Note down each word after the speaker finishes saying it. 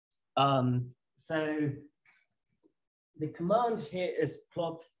So the command here is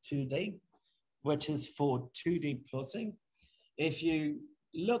plot 2D, which is for 2D plotting. If you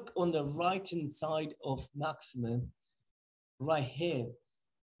look on the right-hand side of Maxima, right here,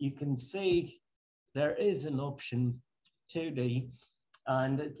 you can see there is an option 2D,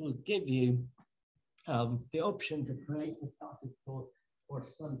 and it will give you the option to create a static plot or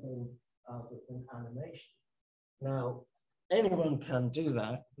something with an animation. Now, anyone can do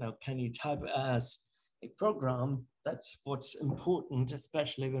that. Now, can you type it as a program? That's what's important,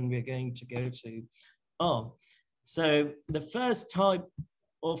 especially when we're going to go to R. So the first type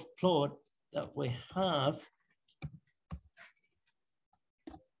of plot that we have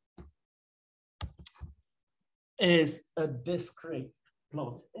is a discrete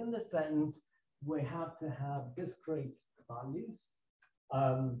plot. In the sense, we have to have discrete values.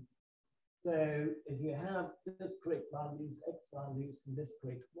 So if you have discrete values, x values, and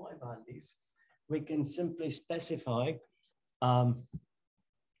discrete y values, we can simply specify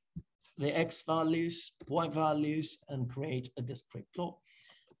the x values, y values, and create a discrete plot.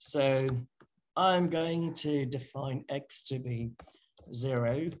 So I'm going to define x to be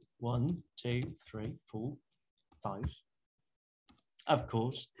 0, 1, 2, 3, 4, 5. Of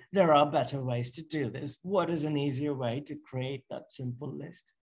course, there are better ways to do this. What is an easier way to create that simple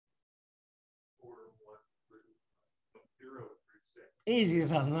list? Easier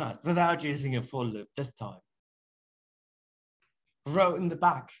than that, without using a for loop this time. Row in the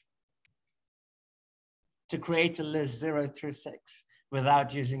back to create a list 0 through 6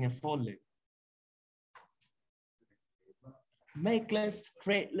 without using a for loop. Make list,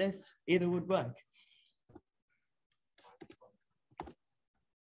 create list, either would work.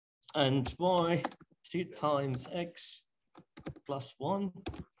 And y 2 times x plus 1.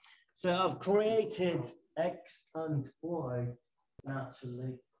 So I've created x and y.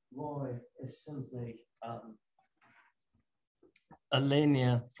 Naturally, y is simply a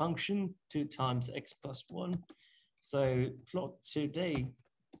linear function, 2 times x plus 1. So plot 2D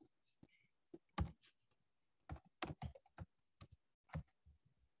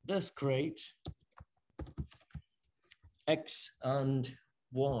discrete x and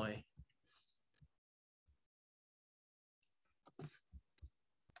y.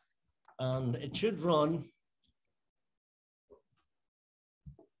 And it should run.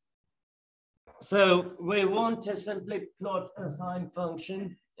 So we want to simply plot a sine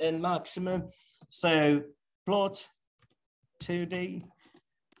function in Maxima. So plot 2D,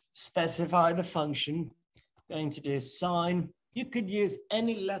 specify the function, going to do sine. You could use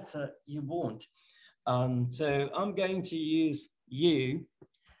any letter you want. So I'm going to use U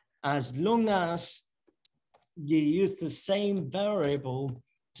as long as you use the same variable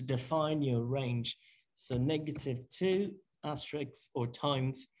to define your range. So -2 asterisk or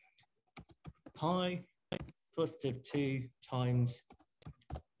times pi, +2 times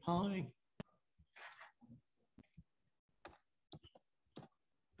pi.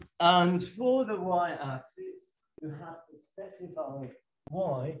 And for the y-axis, you have to specify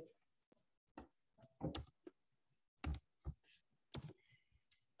y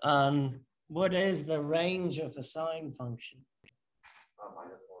what is the range of a sine function?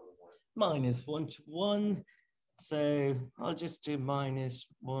 -1 to 1. So I'll just do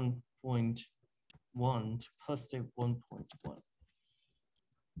 -1.1 to +1.1.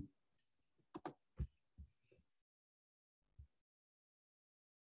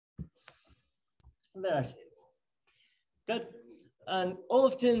 There it is. Good. And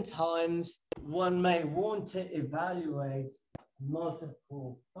oftentimes one may want to evaluate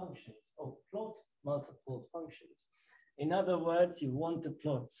multiple functions or plot multiple functions. In other words, you want to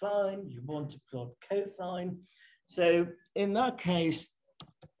plot sine, you want to plot cosine. So in that case,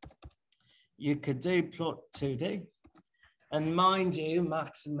 you could do plot 2D. And mind you,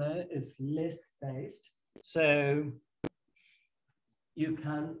 Maxima is list-based. So you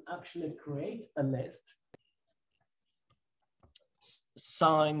can actually create a list,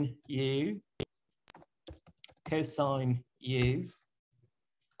 sine u, cosine u,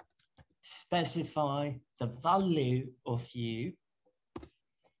 specify the value of u,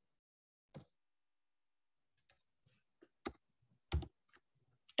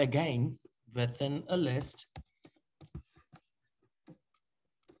 again within a list,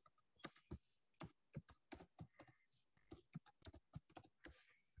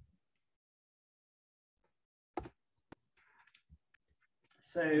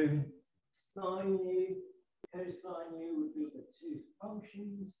 so sine u, cosine u would be the two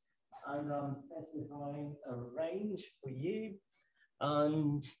functions, and I'm specifying a range for u,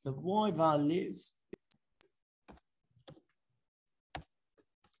 and the y values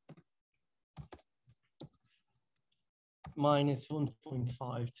minus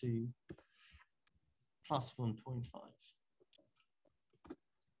 1.5 to plus 1.5.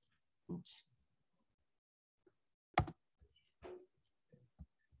 Oops.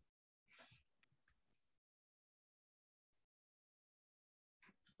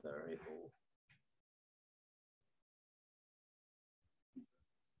 Variable.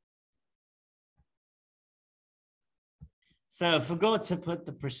 So I forgot to put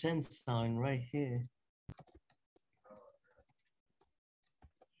the percent sign right here.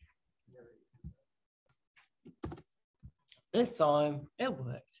 This time it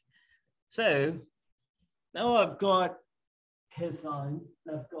worked. So now I've got cosine,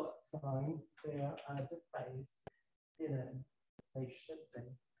 I've got sine, they are out of phase, you know, they should be.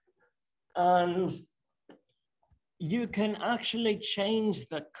 And you can actually change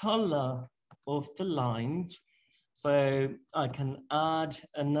the color of the lines. So I can add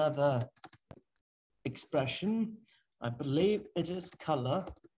another expression. I believe it is color.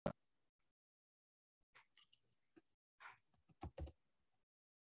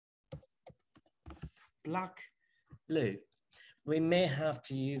 Black, blue. We may have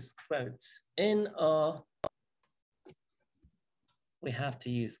to use quotes. In our, we have to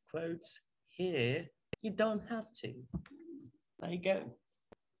use quotes. Here, you don't have to. There you go.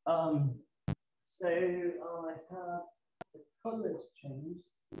 So I have the colors changed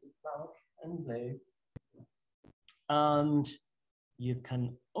to black and blue. And you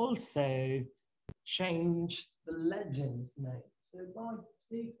can also change the legend's name. So by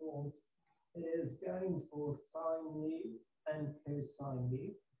default, it is going for sine u and cosine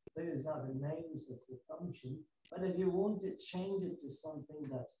u. Those are the names of the function. But if you want to change it to something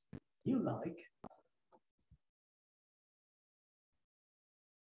that you like,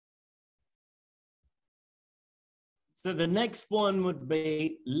 so the next one would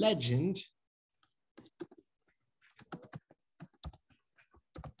be legend.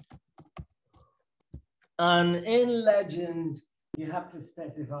 And in legend, you have to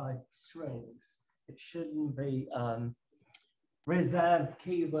specify strings. It shouldn't be reserved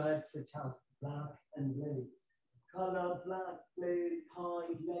keywords such as black and blue. Color, black, blue,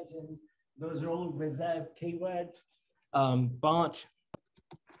 pi, legend, those are all reserved keywords. But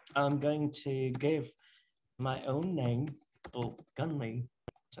I'm going to give my own name, or gun me.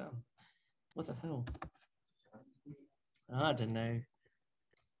 So, what the hell? I don't know.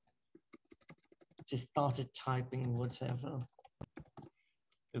 Just started typing whatever.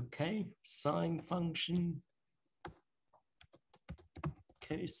 Okay, sine function,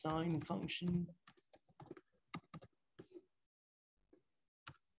 cosine function.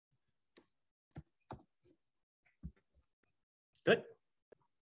 Good.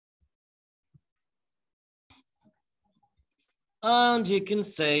 And you can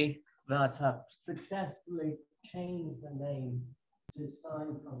see that I've successfully changed the name to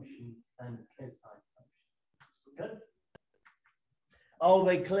sine function and cosine function. Good. Are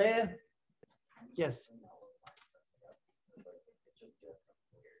we clear? Yes.